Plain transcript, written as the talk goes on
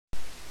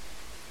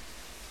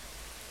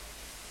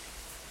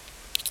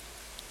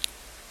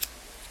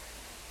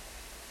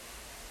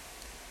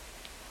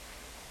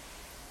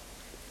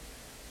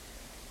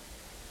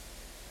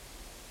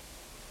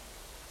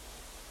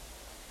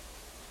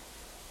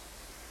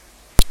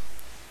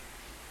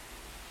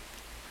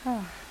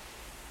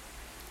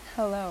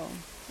Hello,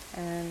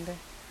 and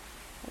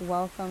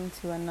welcome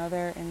to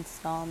another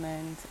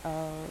installment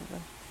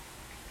of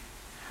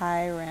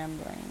High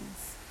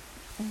Ramblings.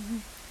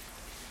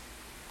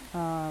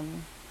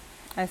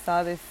 I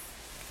saw this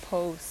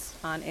post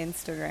on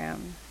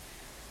Instagram.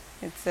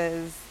 It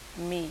says,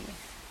 "Me,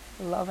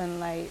 love and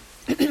light,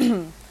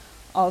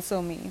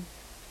 also me.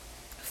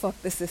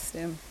 Fuck the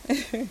system."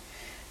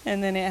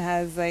 And then it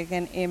has like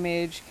an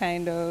image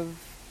kind of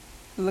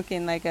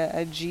looking like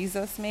a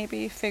Jesus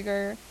maybe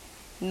figure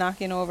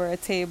knocking over a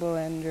table,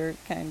 and you're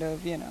kind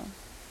of,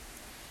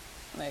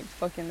 like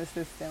fucking the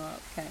system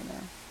up, kind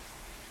of.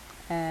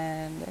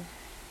 And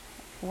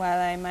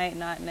while I might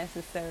not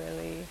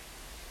necessarily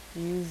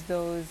use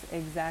those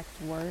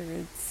exact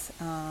words,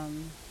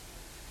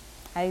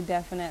 I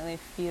definitely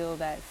feel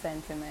that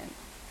sentiment,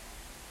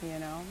 you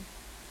know?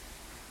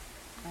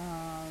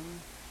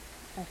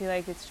 I feel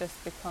like it's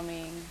just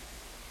becoming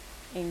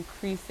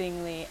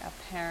increasingly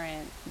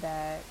apparent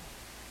that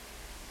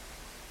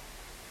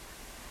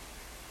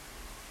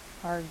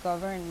our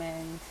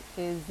government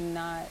is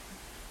not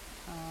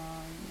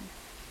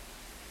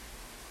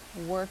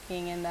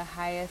working in the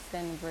highest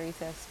and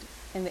greatest,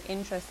 in the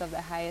interest of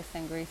the highest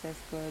and greatest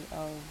good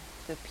of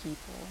the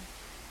people,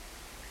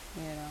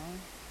 you know.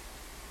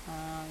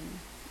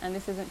 And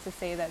this isn't to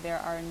say that there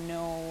are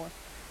no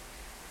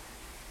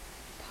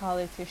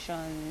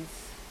politicians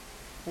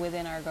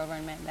within our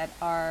government that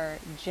are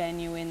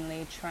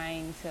genuinely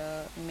trying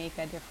to make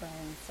a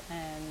difference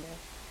and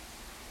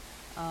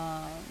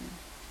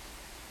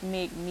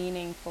make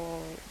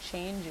meaningful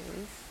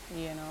changes.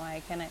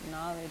 I can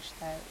acknowledge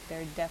that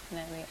there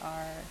definitely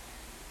are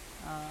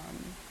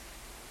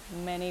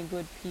many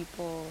good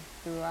people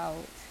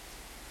throughout,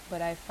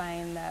 but I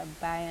find that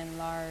by and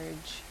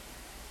large,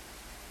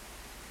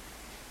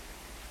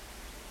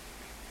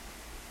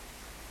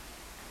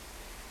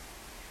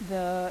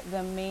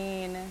 the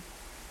main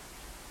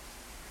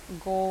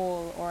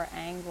goal or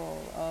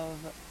angle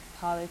of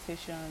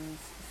politicians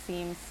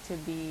seems to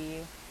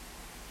be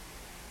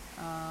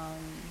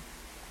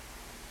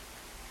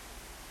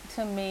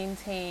to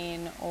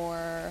maintain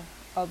or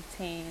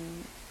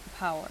obtain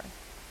power,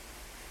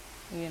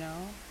 you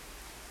know.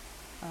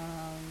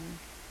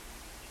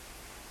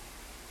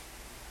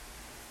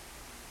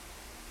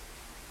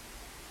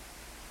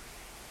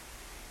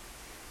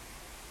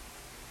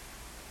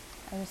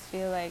 I just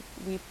feel like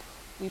we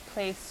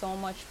place so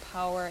much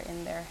power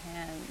in their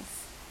hands,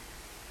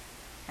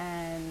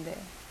 and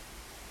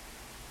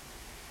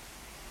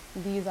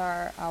these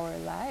are our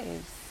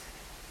lives,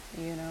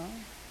 you know.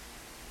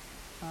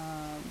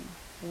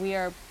 We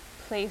are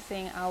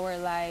placing our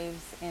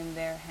lives in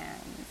their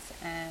hands,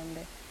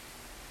 and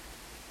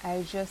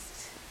I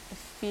just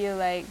feel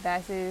like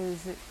that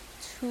is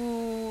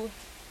too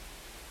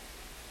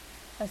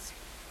that's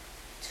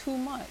too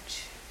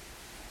much,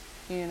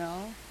 you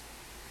know.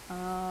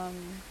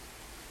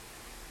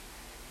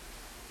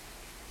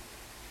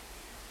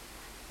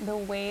 The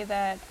way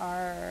that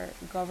our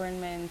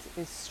government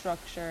is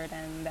structured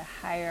and the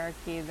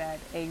hierarchy that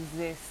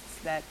exists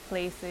that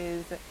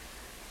places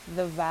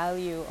the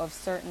value of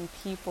certain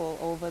people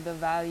over the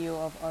value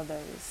of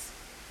others.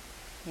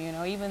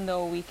 Even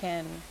though we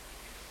can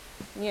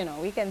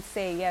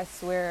say,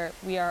 yes,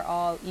 we are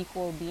all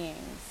equal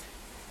beings.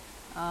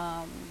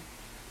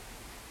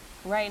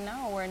 Right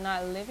now, we're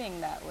not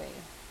living that way,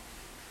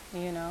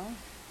 you know?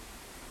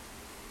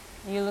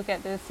 You look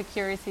at the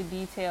security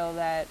detail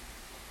that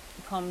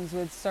comes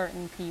with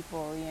certain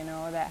people,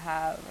 that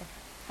have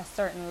a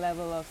certain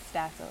level of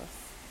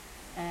status,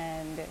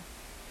 and,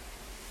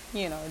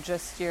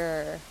 just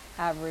your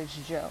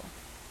average Joe,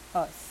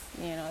 us,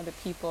 the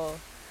people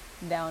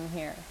down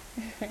here.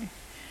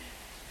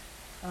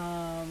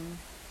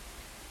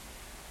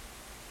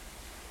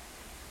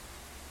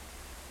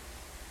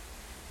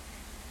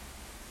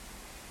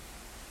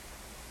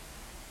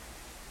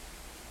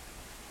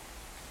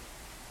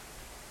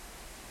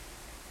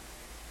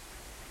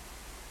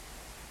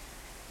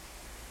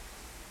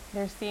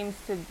 There seems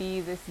to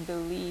be this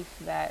belief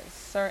that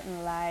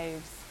certain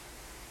lives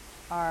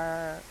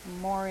are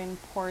more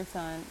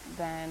important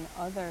than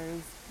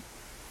others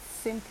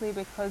simply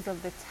because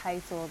of the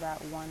title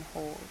that one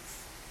holds.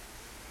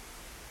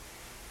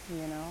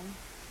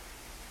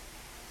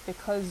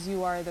 Because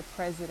you are the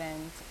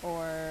president,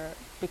 or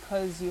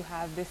because you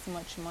have this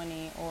much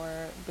money,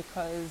 or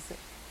because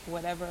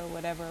whatever,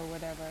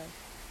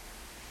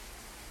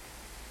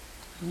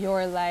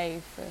 your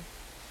life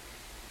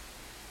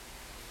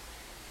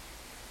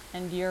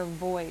and your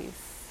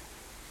voice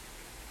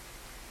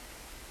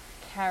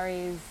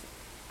carries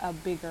a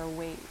bigger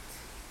weight,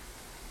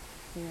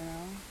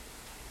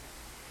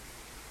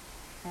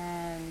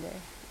 And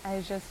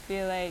I just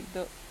feel like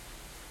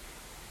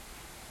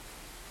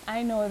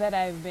I know that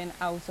I've been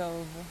out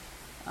of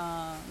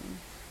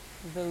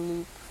the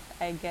loop,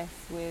 I guess,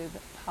 with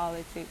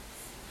politics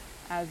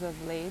as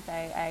of late.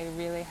 I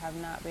really have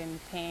not been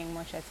paying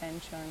much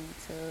attention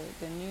to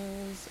the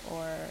news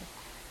or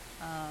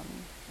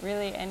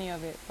really any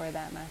of it for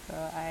that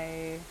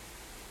matter.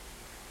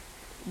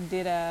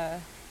 did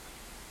a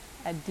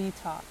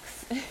detox,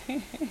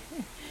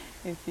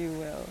 if you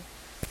will.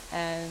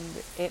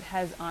 And it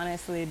has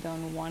honestly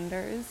done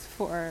wonders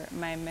for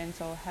my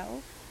mental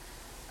health,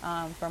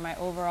 for my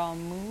overall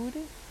mood,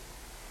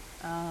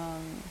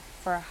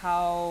 for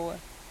how,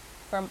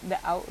 from the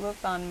outlook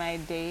on my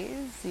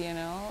days,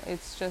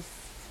 it's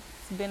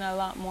been a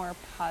lot more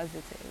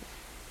positive,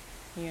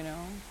 you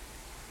know.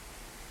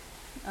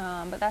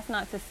 But that's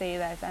not to say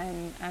that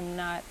I'm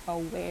not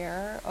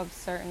aware of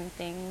certain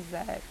things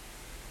that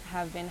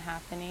have been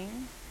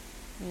happening.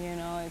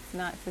 It's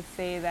not to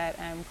say that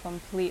I'm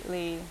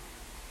completely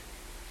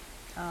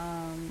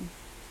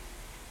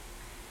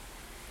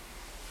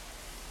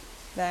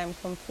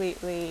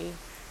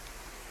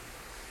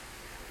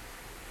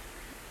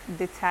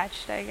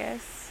detached, I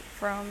guess,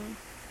 from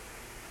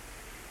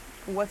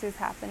what is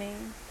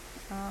happening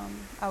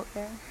out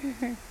there.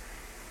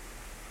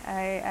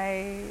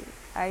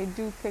 I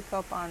do pick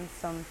up on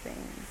some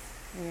things,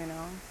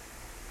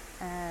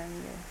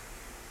 and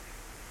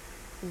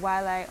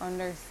while I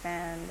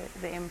understand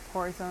the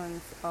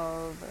importance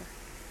of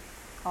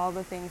all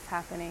the things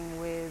happening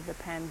with the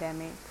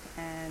pandemic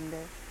and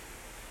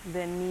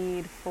the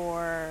need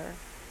for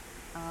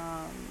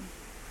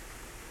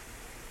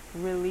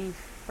relief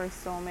for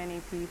so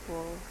many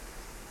people,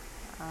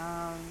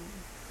 I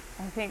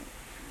think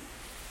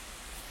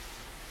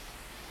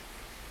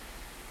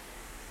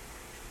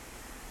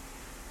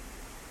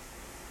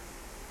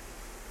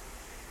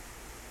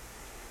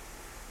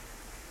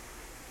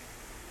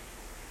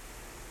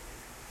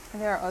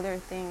there are other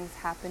things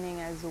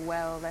happening as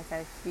well that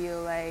I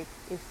feel like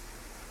if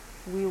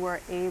we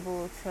were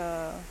able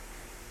to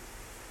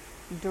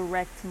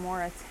direct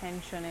more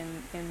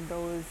attention in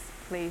those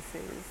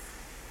places,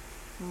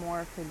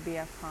 more could be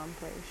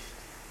accomplished,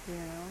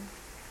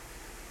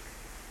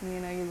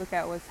 You look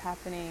at what's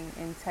happening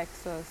in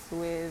Texas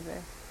with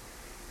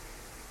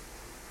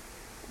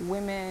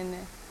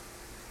women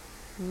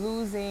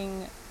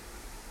losing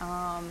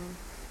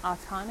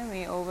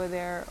autonomy over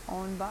their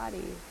own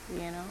body,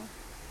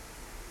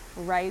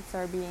 Rights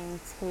are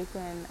being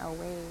taken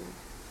away.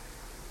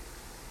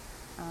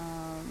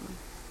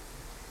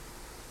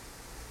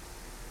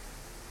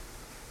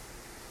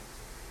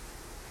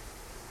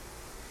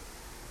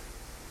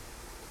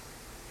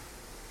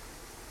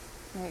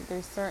 Like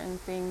there's certain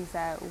things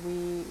that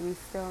we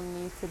still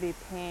need to be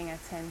paying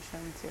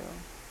attention to.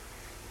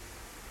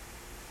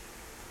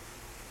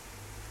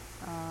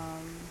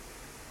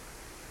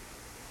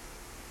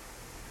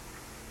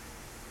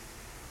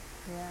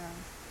 Yeah.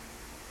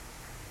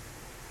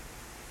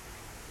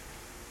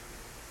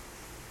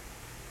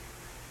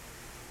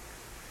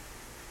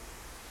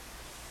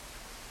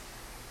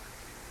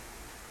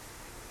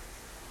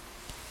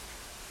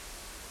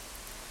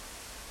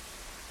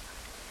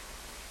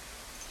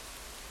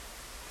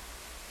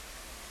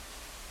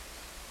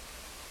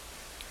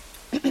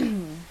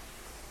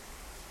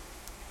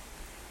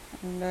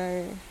 And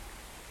I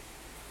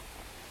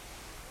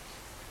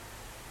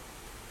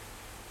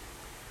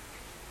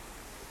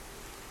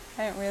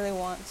didn't really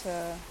want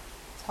to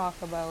talk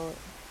about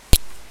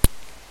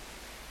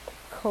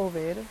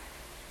COVID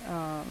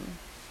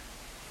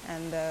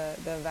and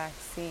the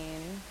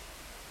vaccine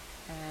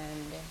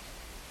and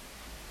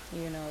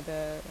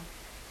the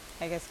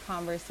I guess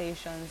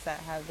conversations that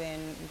have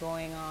been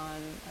going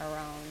on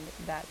around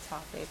that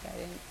topic. I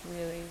didn't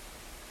really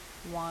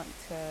want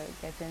to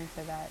get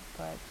into that,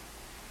 but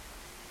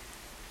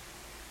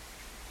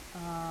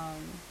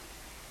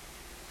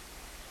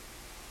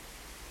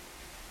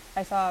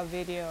I saw a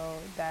video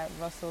that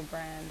Russell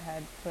Brand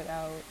had put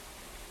out,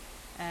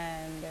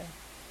 and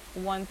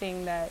one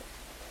thing that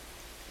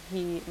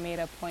he made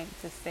a point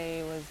to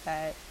say was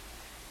that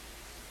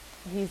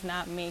he's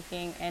not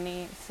making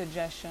any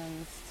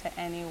suggestions to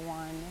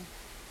anyone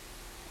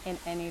in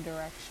any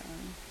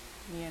direction,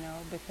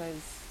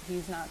 because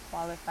he's not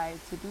qualified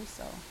to do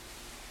so.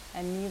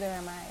 And neither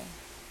am I,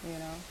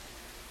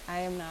 I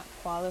am not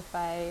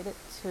qualified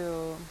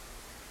to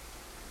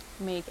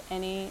make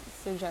any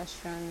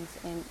suggestions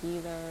in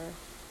either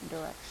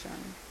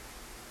direction.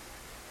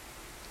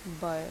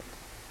 But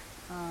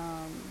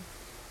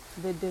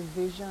the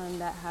division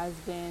that has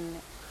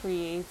been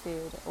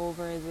created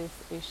over this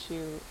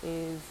issue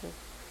is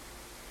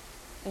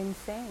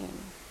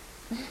insane.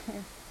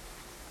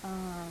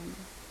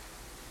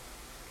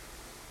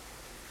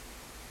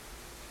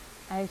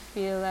 I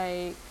feel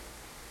like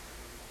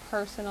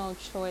personal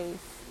choice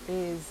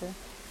is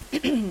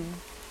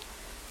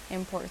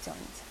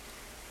important.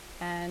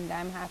 And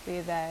I'm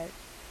happy that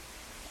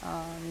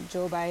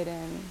Joe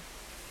Biden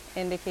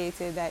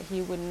indicated that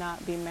he would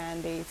not be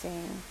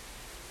mandating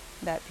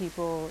that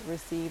people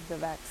receive the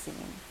vaccine,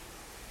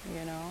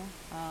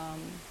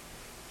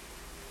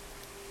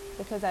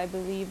 because I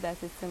believe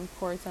that it's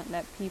important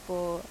that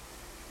people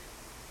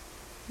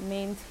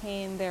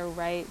maintain their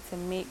right to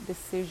make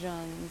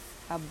decisions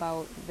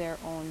about their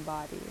own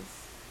bodies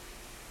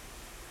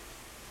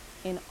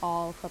in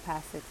all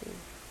capacity.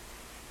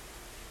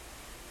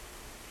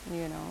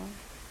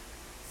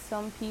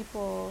 Some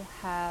people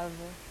have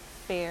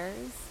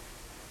fears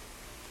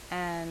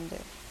and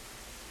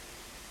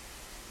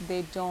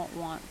they don't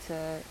want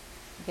to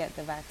get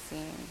the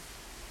vaccine.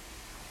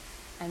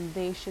 And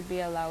they should be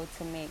allowed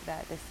to make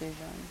that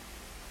decision.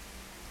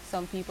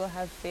 Some people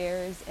have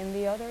fears in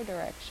the other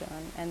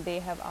direction, and they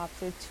have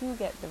opted to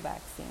get the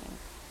vaccine.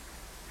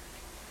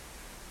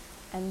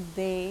 And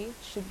they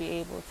should be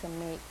able to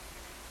make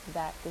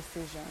that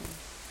decision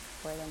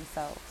for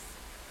themselves.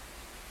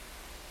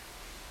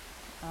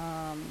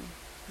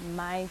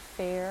 My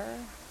fear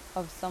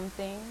of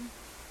something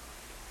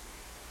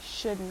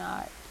should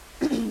not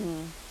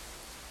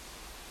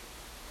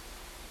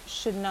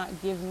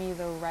give me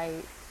the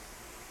right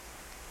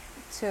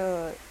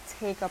to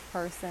take a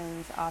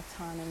person's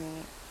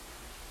autonomy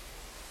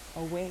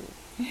away.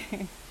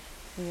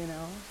 You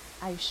know,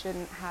 I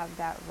shouldn't have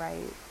that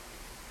right.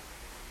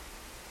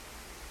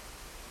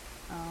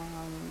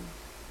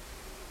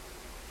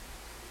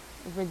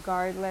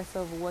 Regardless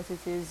of what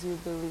it is you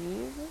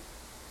believe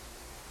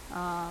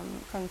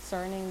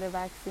concerning the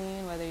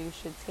vaccine, whether you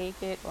should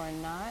take it or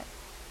not,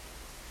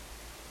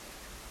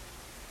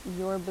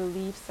 your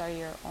beliefs are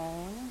your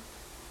own,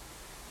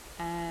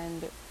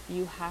 and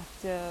you have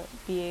to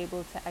be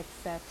able to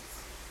accept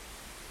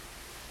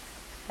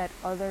that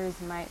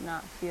others might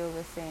not feel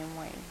the same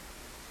way.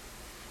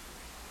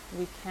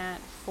 We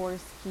can't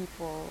force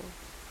people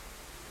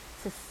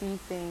to see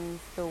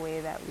things the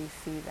way that we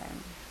see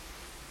them.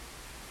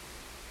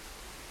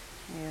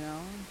 You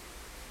know?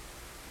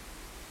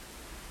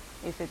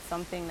 If it's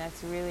something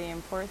that's really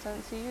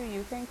important to you,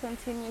 you can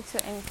continue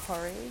to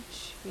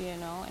encourage,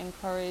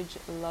 encourage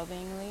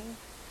lovingly,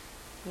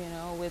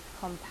 with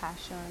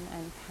compassion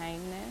and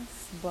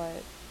kindness,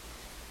 but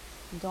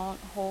don't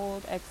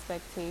hold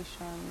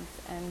expectations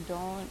and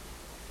don't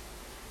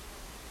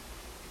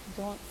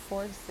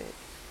force it.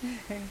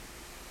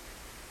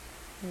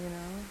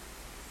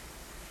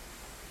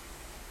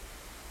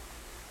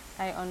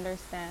 I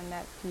understand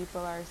that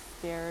people are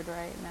scared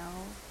right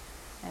now,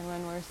 and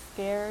when we're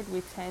scared,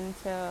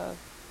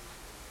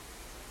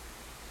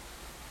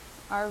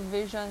 our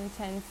vision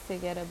tends to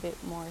get a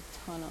bit more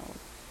tunneled.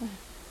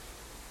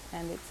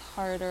 And it's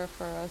harder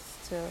for us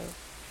to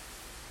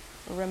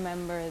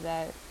remember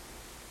that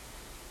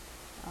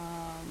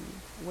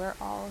we're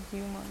all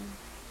human,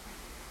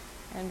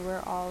 and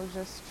we're all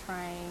just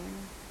trying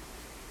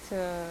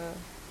to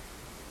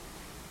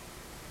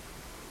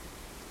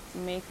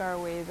make our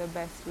way the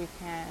best we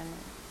can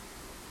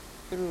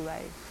through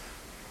life,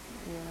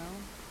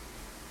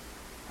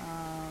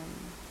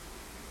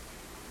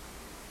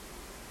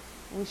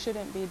 we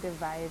shouldn't be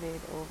divided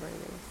over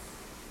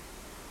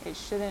this. It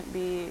shouldn't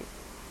be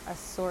a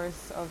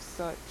source of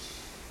such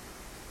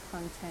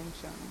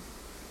contention.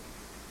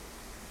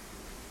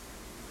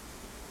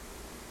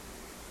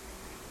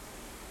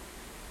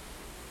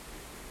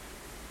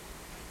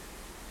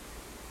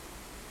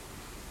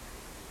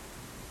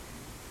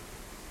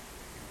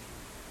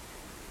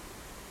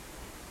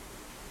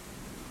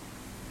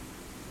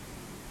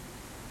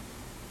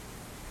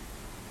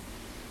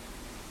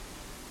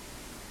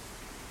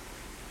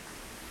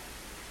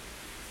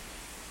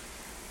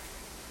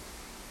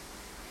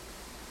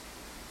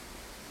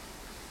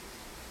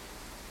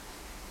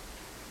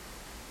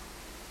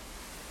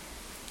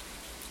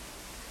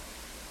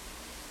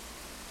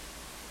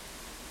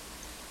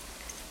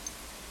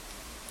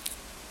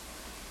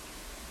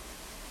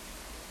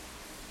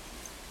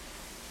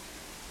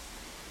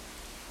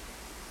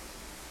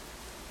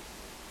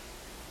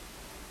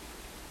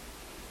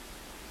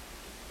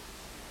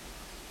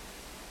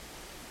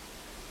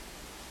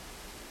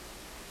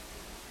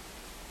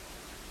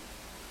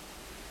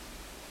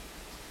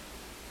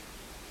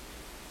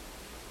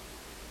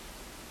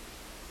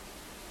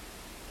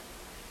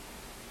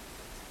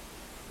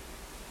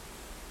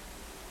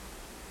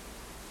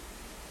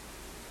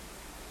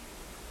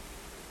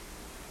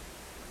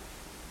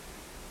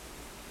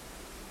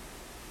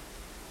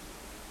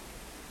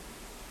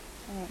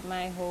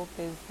 My hope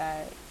is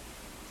that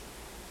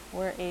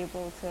we're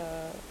able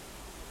to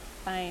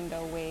find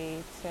a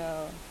way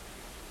to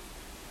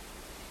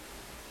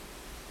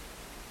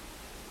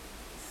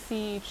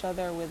see each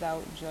other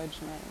without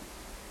judgment,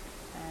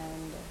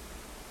 and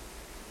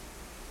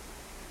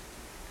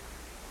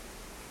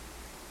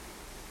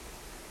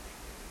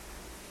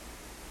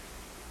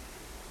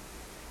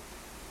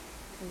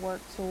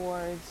work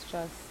towards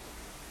just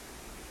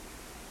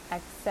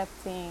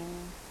accepting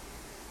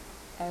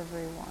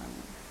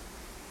everyone,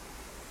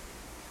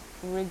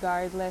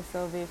 regardless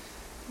of if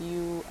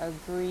you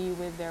agree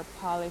with their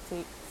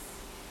politics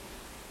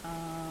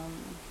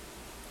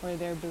or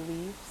their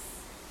beliefs.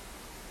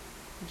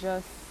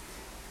 Just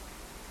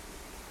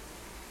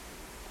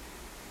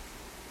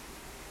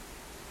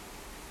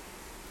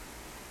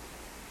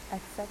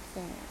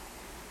accepting it,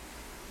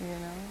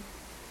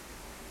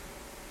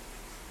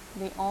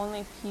 The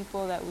only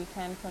people that we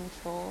can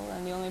control,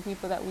 and the only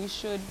people that we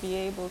should be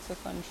able to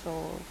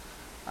control,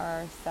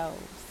 are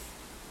ourselves.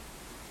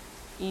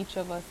 Each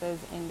of us as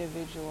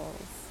individuals.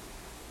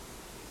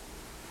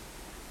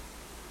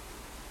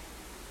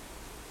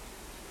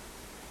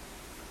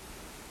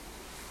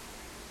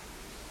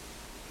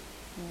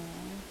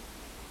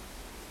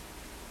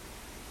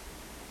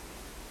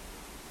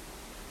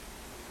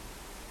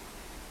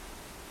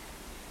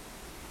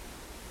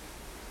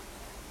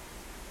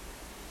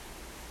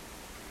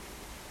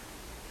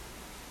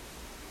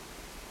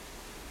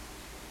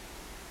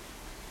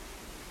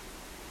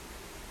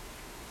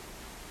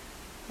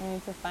 We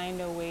need to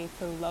find a way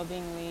to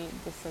lovingly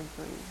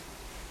disagree.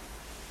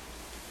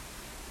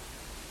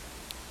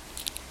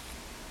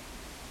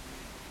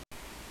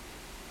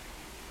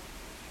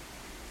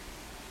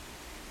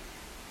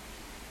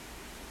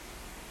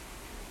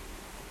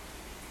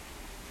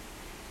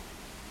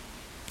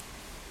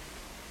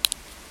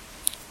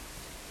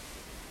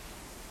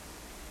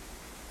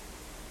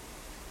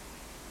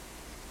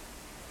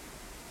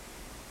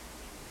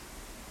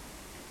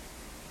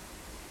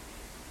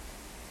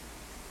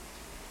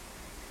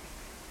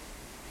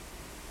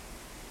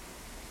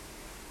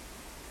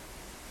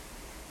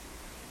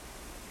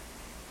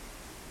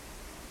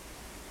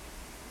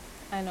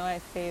 I know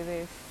I say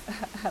this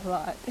a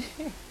lot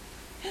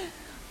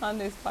on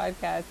this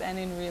podcast and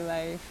in real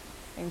life,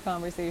 in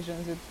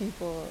conversations with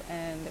people,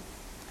 and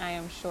I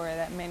am sure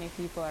that many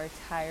people are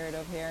tired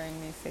of hearing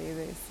me say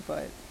this,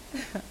 but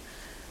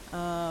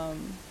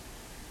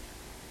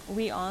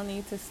we all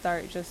need to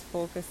start just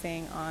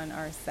focusing on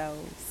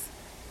ourselves,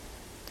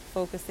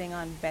 focusing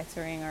on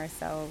bettering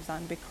ourselves,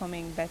 on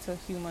becoming better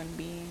human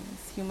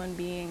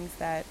beings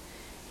that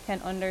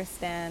can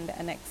understand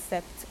and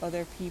accept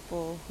other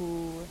people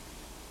who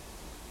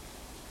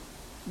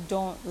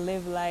don't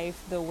live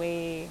life the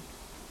way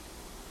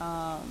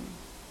I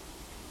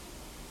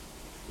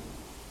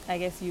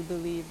guess you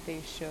believe they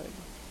should,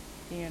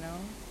 you know?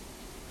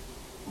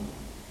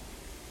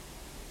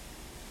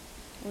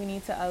 We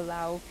need to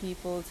allow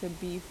people to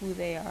be who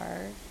they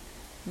are,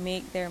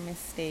 make their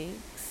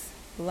mistakes,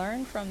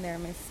 learn from their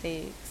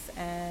mistakes,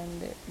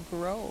 and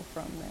grow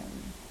from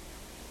them.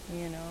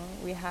 You know,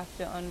 we have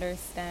to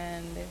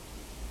understand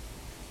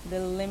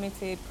the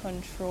limited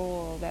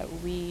control that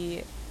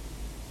we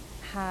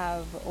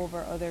have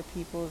over other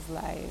people's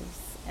lives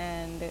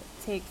and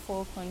take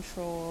full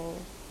control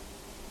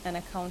and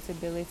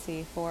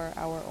accountability for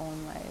our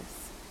own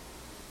lives.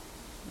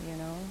 You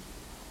know,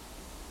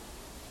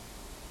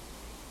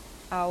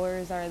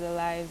 ours are the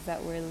lives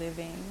that we're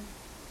living,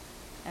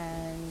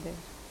 and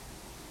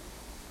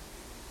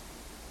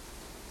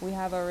we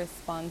have a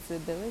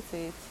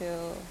responsibility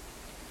to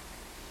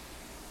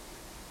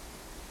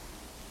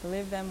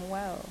live them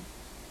well.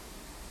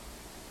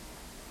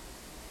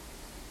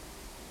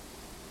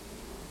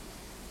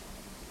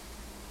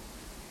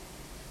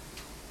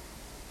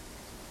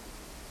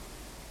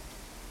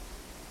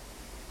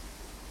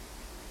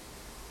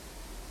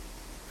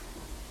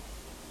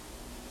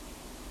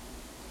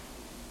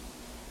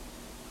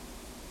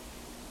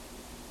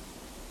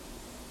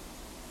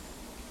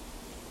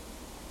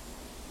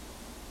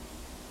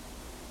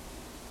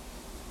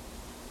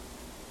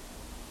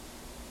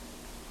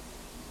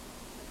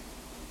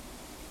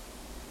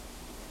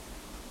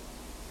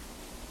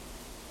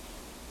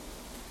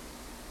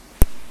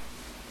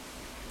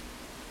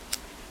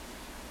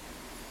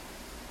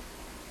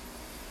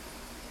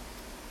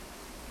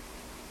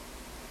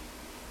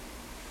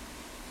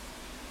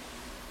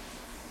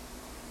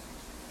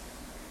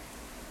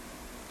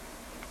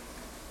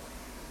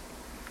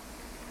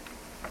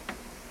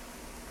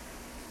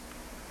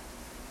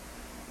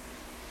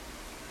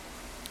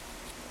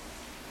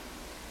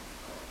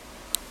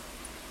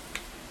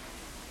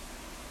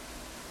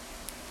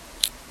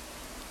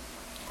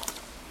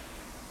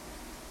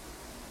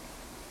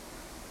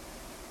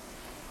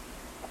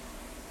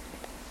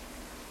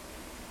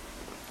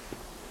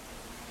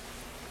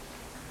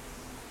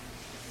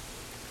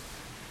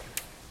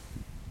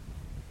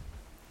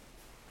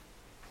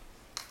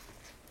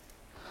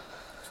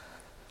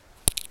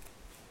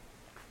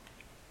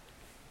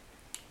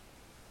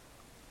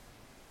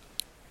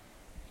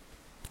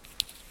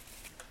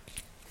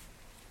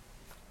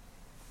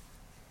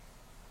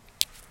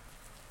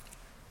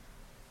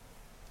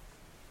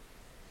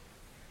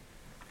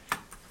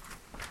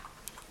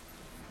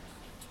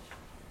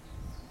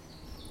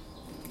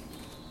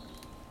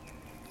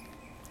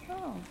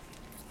 Oh,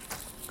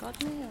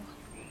 got mail.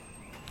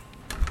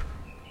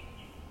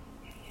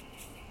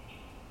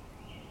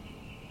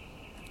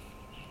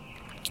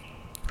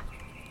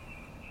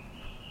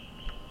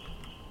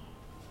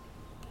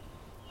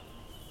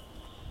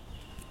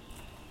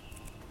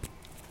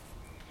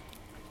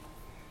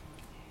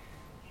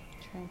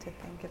 Trying to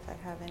think if I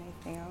have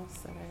anything else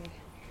that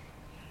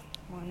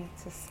I wanted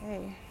to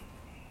say.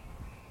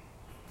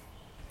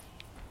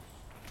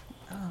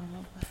 Oh,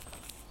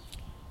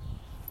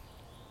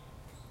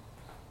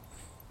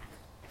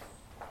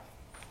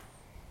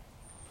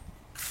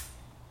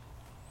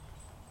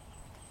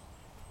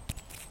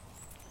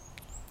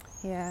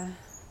 yeah.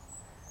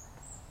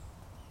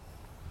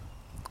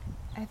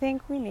 I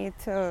think we need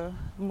to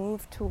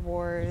move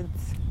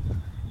towards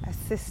a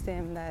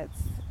system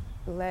that's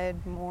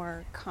led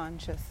more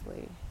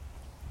consciously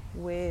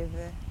with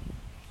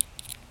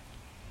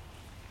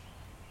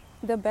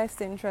the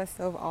best interest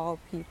of all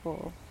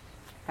people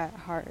at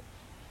heart.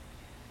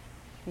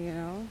 You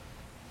know?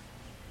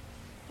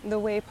 The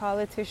way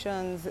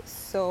politicians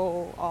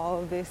sow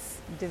all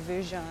this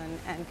division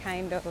and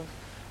kind of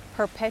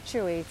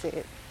perpetuate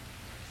it,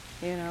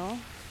 you know?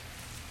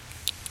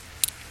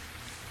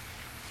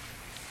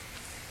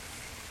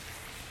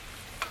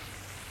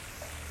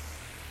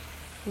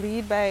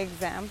 Lead by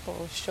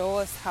example. Show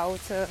us how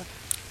to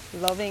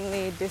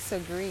lovingly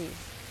disagree.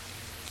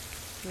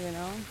 You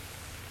know?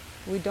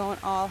 We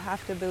don't all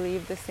have to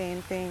believe the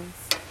same things.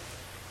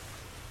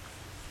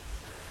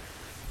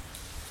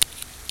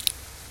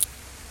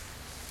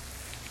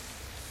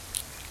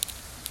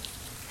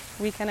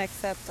 We can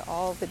accept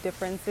all the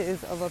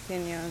differences of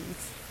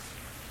opinions.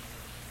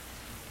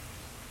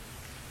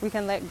 We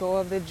can let go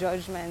of the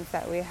judgments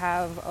that we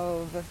have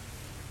of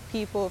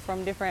people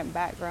from different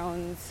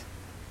backgrounds,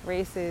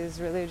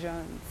 races,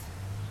 religions,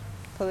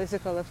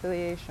 political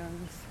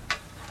affiliations,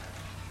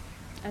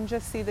 and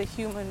just see the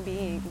human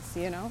beings,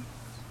 you know?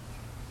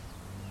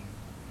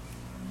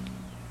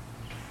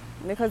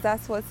 Because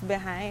that's what's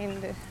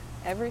behind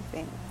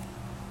everything.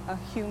 A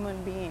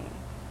human being,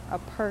 a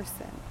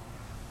person,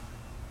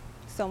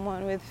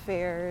 someone with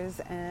fears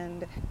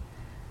and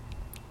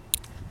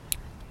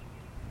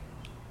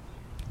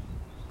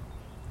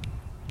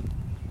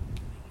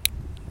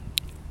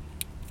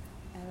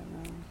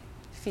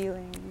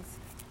feelings,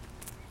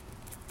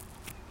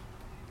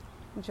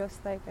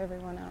 just like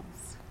everyone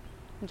else,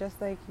 just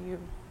like you,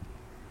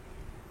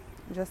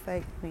 just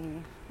like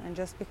me. And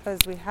just because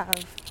we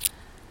have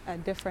a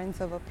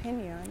difference of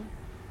opinion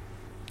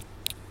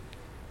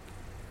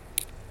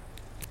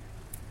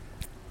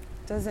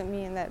doesn't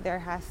mean that there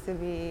has to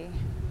be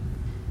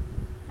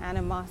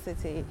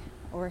animosity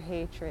or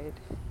hatred.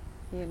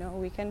 You know,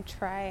 we can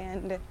try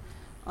and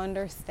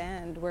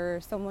understand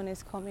where someone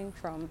is coming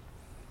from.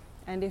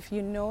 And if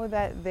you know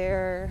that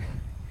their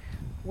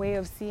way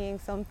of seeing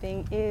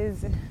something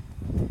is,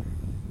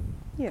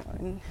 you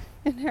know,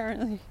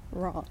 inherently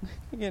wrong,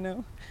 you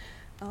know,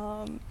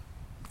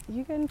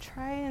 you can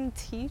try and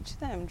teach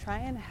them, try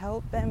and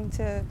help them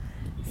to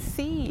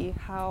see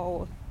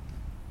how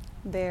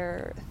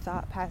their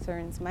thought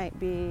patterns might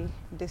be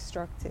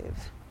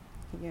destructive,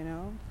 you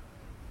know.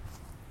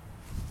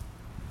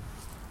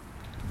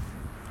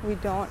 We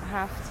don't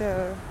have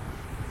to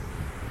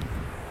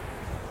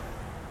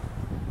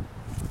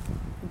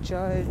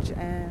judge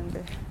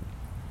and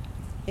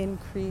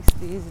increase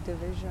these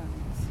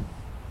divisions.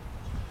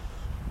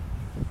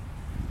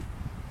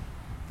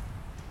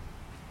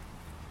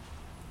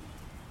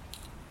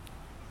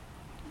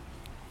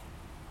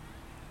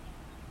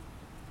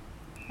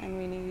 And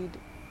we need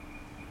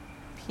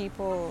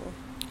people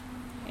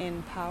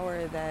in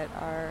power that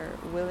are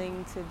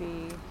willing to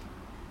be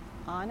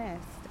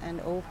honest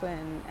and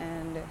open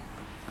and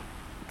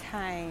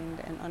kind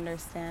and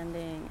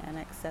understanding and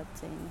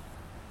accepting.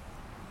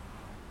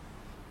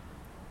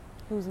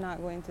 Who's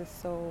not going to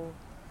sow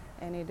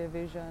any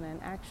division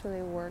and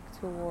actually work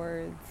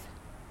towards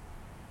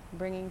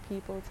bringing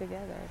people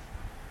together.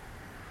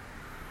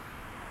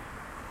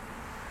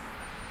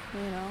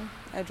 You know,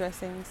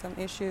 addressing some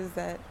issues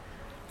that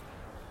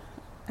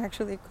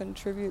actually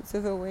contribute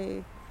to the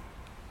way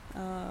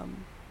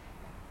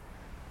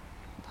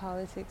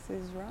politics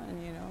is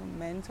run, you know,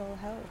 mental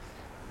health.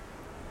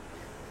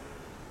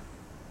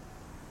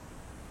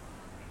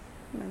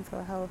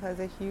 Mental health has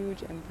a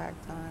huge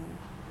impact on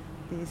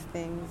these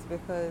things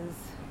because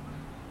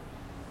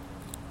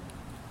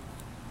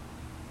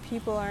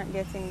people aren't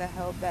getting the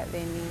help that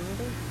they need,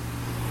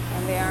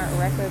 and they aren't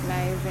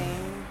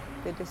recognizing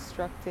the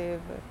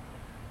destructive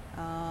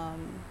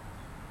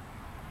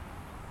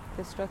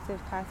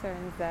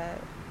patterns that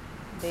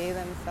they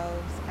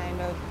themselves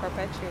kind of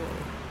perpetuate.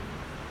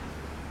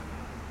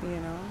 You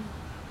know,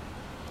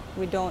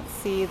 we don't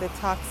see the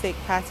toxic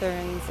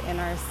patterns in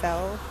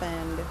ourselves,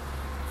 and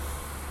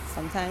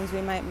sometimes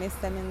we might miss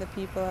them in the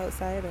people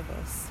outside of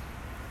us.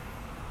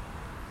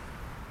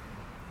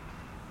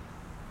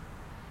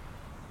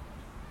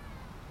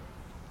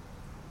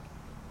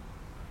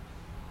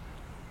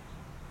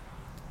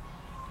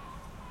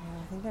 Yeah,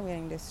 I think I'm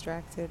getting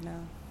distracted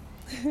now.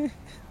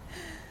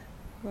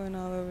 Going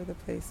all over the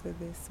place with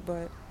this,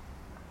 but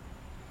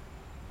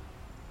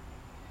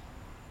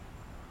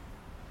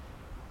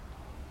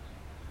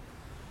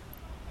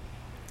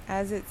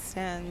as it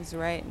stands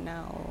right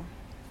now,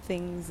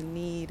 things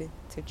need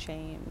to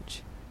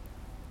change,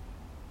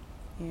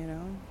 you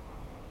know?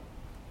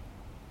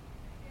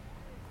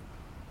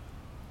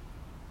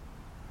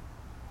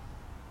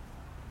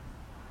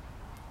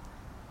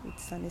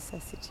 It's a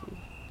necessity.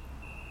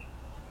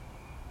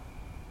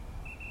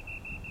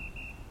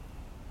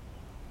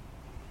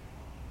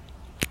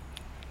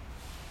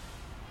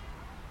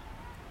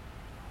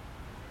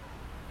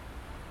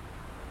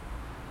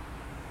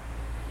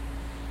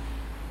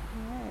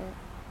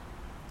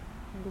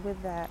 And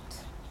with that,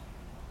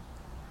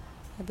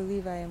 I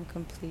believe I am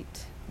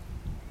complete.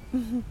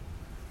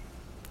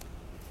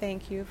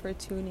 Thank you for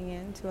tuning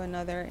in to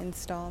another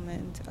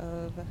installment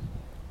of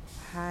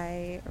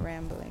High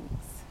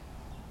Ramblings.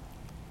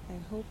 I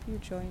hope you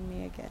join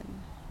me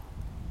again.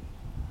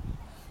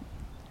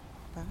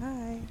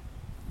 Bye.